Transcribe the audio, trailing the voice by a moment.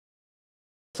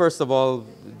first of all,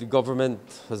 the government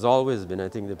has always been, I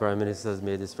think the Prime Minister has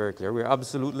made this very clear, we're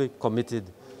absolutely committed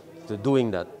to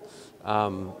doing that.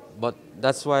 But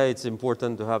that's why it's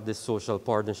important to have this social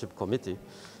partnership committee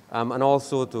and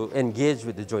also to engage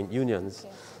with the joint unions.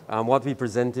 What we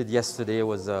presented yesterday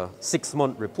was a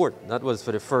 6-month report. That was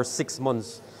for the first 6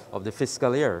 months of the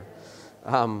fiscal year.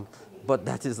 But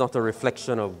that is not a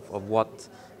reflection of what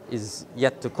is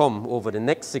yet to come over the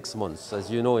next 6 months. As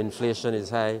you know, inflation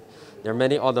is high. There are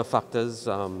many other factors.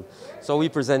 So we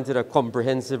presented a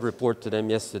comprehensive report to them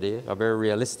yesterday, a very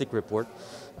realistic report.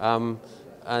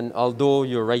 And although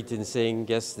you're right in saying,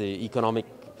 yes, the economic,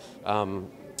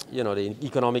 the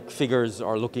economic figures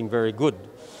are looking very good,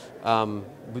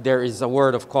 there is a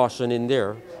word of caution in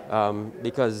there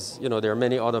because there are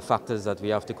many other factors that we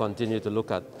have to continue to look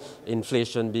at,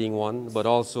 inflation being one, but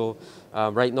also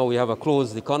right now we have a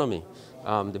closed economy.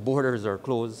 The borders are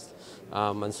closed,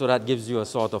 and so that gives you a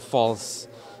sort of false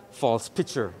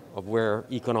picture of where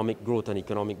economic growth and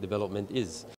economic development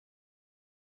is.